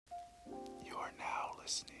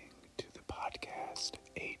listening to the podcast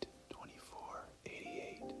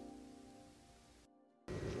 82488.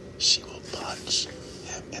 She will punch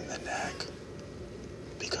him in the neck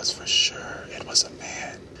because for sure it was a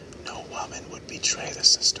man. No woman would betray the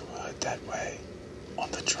sisterhood that way.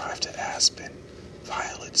 On the drive to Aspen,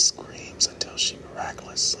 Violet screams until she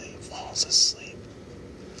miraculously falls asleep.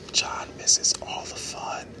 John misses all the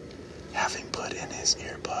fun, having put in his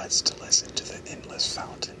earbuds to listen to the endless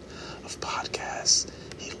fountain of podcasts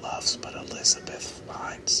he loves but Elizabeth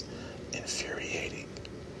finds infuriating.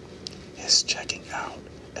 His checking out,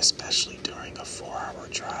 especially during a 4-hour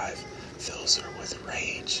drive, fills her with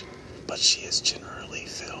rage, but she is generally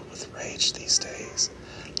filled with rage these days,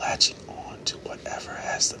 latching on to whatever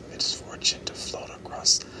has the misfortune to float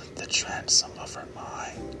across the transom of her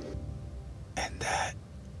mind. And that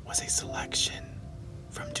was a selection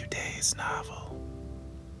from today's novel,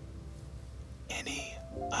 Any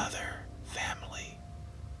Other Family,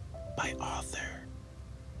 by author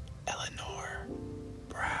Eleanor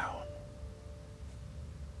Brown.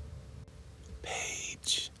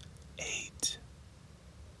 Page 8.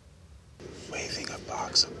 Waving a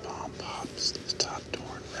box of bomb pops, the top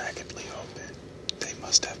torn raggedly open. They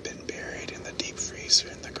must have been buried in the deep freezer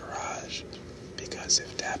in the garage, because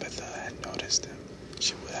if Tabitha had noticed them,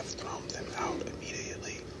 she would have thrown them out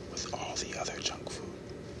immediately with all the other junk food.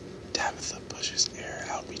 Tabitha pushes air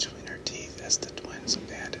out between her teeth as the twins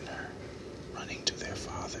abandon her, running to their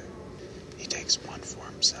father. He takes one for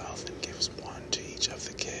himself and gives one to each of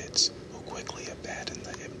the kids, who quickly abandon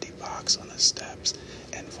the empty box on the steps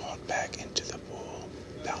and vault back into the pool,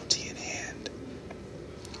 bounty in hand.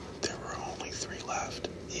 There were only 3 left,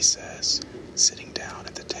 he says, sitting down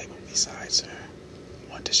at the table beside her.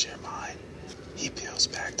 Want to share mine? He peels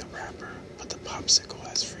back the wrapper, but the popsicle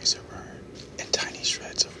has freezer burn, and tiny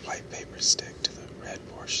shreds of white paper stick to the red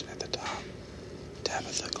portion at the top.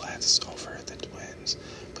 Tabitha glances over at the twins,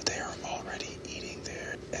 but they are already eating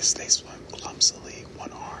there as they swim clumsily,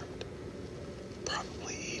 one-armed,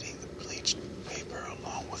 probably eating the bleached paper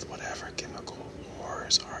along with whatever chemical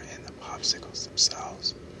horrors are in the popsicles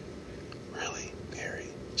themselves. Really, Perry,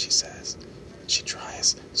 she says. She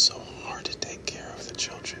tries so hard to take care of the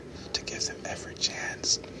children, to give them every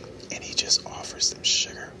chance, and he just offers them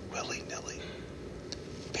sugar willy-nilly.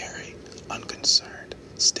 Perry, unconcerned,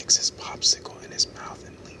 sticks his popsicle in his mouth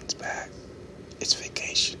and leans back. It's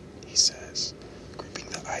vacation, he says, gripping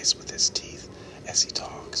the ice with his teeth as he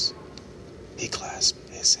talks. He clasps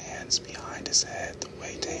his hands behind his head the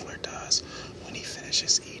way Taylor does when he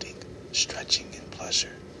finishes eating, stretching in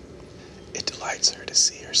pleasure. It delights her to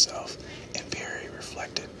see herself and Perry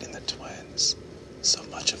reflected in the twins. So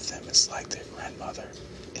much of them is like their grandmother,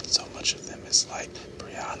 and so much of them is like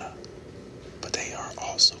Brianna. But they are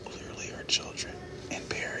also clearly her children and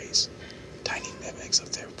Perry's, tiny mimics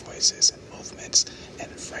of their voices and movements and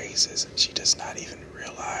phrases she does not even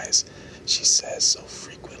realize she says so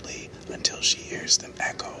frequently until she hears them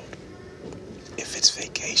echoed. If it's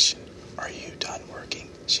vacation, are you done working?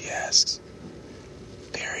 She asks.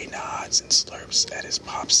 Perry nods and slurps at his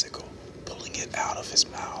popsicle, pulling it out of his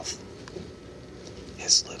mouth.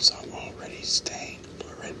 His lips are already stained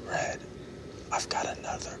lurid red. I've got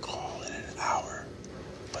another call in an hour,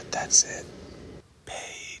 but that's it.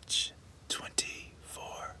 Page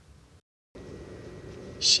 24.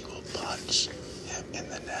 She will punch him in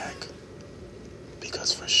the neck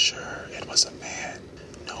because for sure it was a man.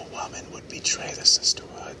 No woman would betray the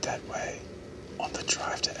sisterhood that way. On the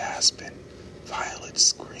drive to Aspen, Violet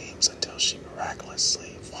screams until she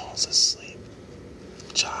miraculously falls asleep.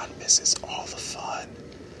 John misses all the fun,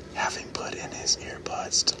 having put in his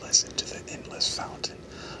earbuds to listen to the endless fountain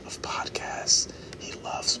of podcasts he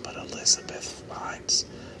loves but Elizabeth finds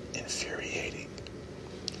infuriating.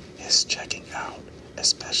 His checking out,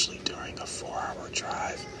 especially during a 4-hour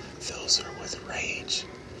drive, fills her with rage,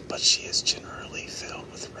 but she is generally filled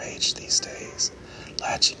with rage these days,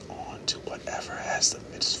 latching on to whatever has the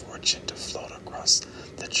misfortune to float across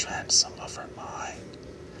the transom of her mind.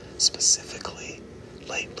 Specifically,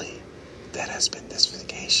 lately, that has been this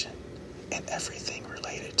vacation and everything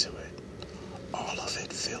related to it. All of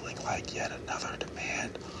it feeling like yet another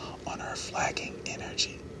demand on her flagging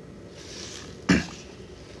energy.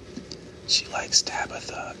 She likes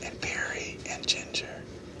Tabitha and Perry and Ginger,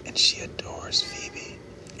 and she adores Phoebe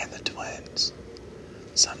and the twins.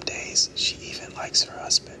 Some days she even likes her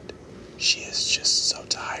husband. She is just so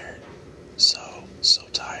tired. So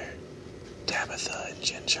tired. Tabitha and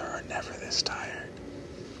Ginger are never this tired.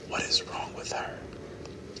 What is wrong with her?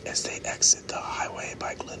 As they exit the highway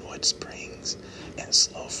by Glenwood Springs and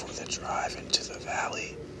slow for the drive into the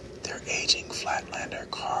valley, Their aging Flatlander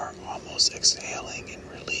car almost exhaling in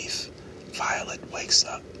relief, Violet wakes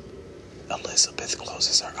up. Elizabeth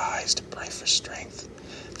closes her eyes to pray for strength,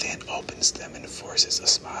 then opens them and forces a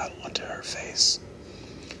smile onto her face.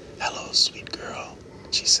 "Hello, sweet girl,"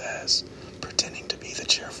 she says, pretending to be the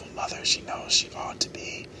cheerful mother she knows she ought to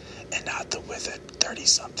be, and not the withered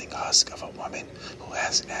 30-something husk of a woman who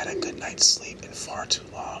hasn't had a good night's sleep in far too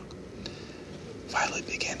long. Violet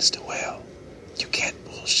begins to wail. "You can't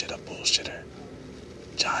bullshit a bullshitter."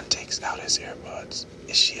 John takes out his earbuds.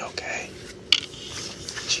 "Is she okay?"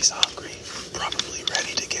 "She's hungry, probably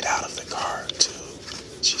ready to get out of the car, too,"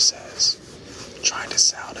 she says, trying to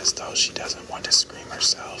sound as though she doesn't want to scream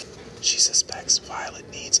herself. She suspects Violet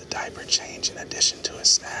needs a diaper change in addition to a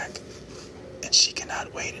snack, and she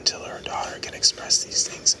cannot wait until her daughter can express these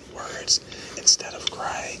things in words instead of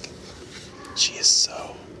crying. She is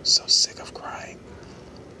so sick of crying.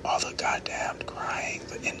 All the goddamned crying,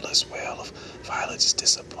 the endless wail of Violet's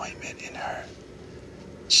disappointment in her.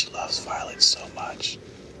 She loves Violet so much,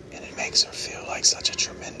 and it makes her feel like such a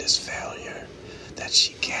tremendous failure that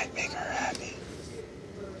she can't make her happy.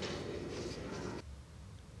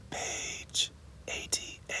 Page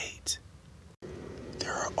 88.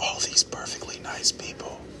 There are all these perfectly nice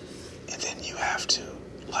people, and then you have to,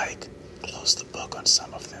 close the book on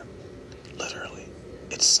some of them. Literally,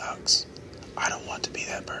 it sucks. I don't want to be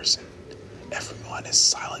that person. Everyone is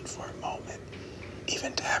silent for a moment.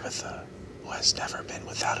 Even Tabitha, who has never been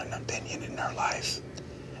without an opinion in her life.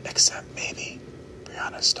 Except maybe,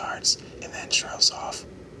 Brianna starts and then trails off.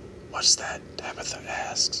 "What's that?" Tabitha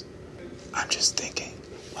asks. "I'm just thinking,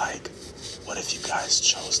 what if you guys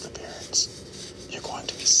chose the parents? You're going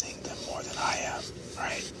to be seeing them more than I am,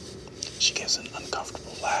 right?" She gives an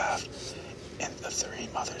uncomfortable laugh, and the three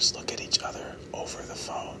mothers look at each other over the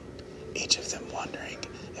phone, each of them wondering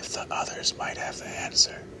if the others might have the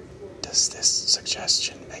answer. Does this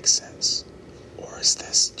suggestion make sense? Or is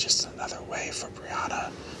this just another way for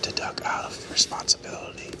Brianna to duck out of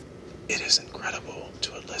responsibility? It is incredible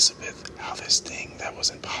to Elizabeth how this thing that was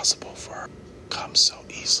impossible for her comes so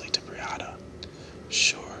easily to Brianna.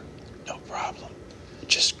 Sure, no problem.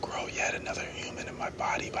 Just grow yet another human in my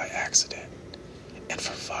body by accident. And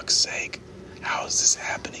for fuck's sake, how is this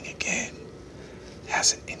happening again?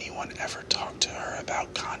 Hasn't anyone ever talked to her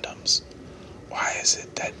about condoms? Why is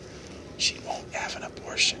it that she won't have an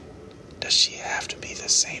abortion? Does she have to be the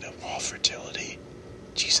saint of all fertility?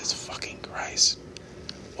 Jesus fucking Christ.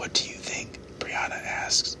 "What do you think?" Brianna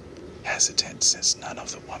asks, hesitant since none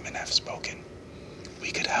of the women have spoken.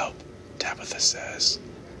 "We could help," Tabitha says,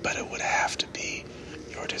 "but it would have to be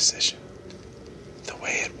your decision. The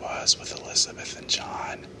way it was with Elizabeth and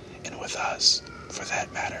John, and with us, for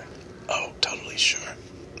that matter." "Oh, totally sure,"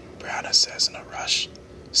 Brianna says in a rush.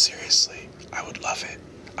 "Seriously, I would love it.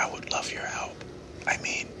 I would love your help. I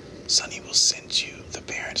mean, Sonny will send you the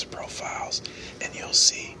parents' profiles, and you'll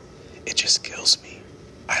see. It just kills me.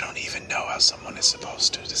 I don't even know how someone is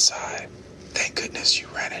supposed to decide. Thank goodness you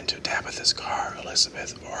ran into Tabitha's car,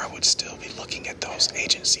 Elizabeth, or I would still be looking at those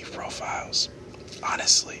agency profiles.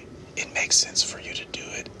 Honestly, it makes sense for you to do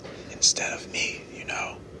it instead of me, you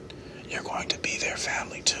know. You're going to be their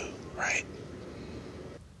family too, right?"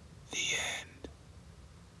 The end.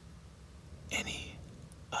 Any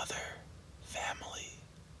other family?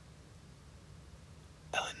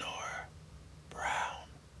 Eleanor Brown.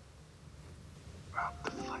 Throughout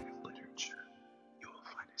the flight of literature, you will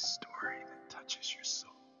find a story that touches your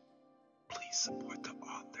soul. Please support the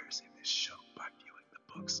authors in this show by viewing the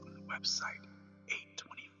books on the website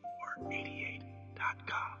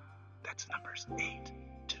 82488.com. That's numbers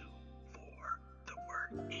 824, the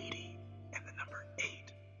word 80, and the number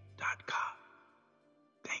 8.com.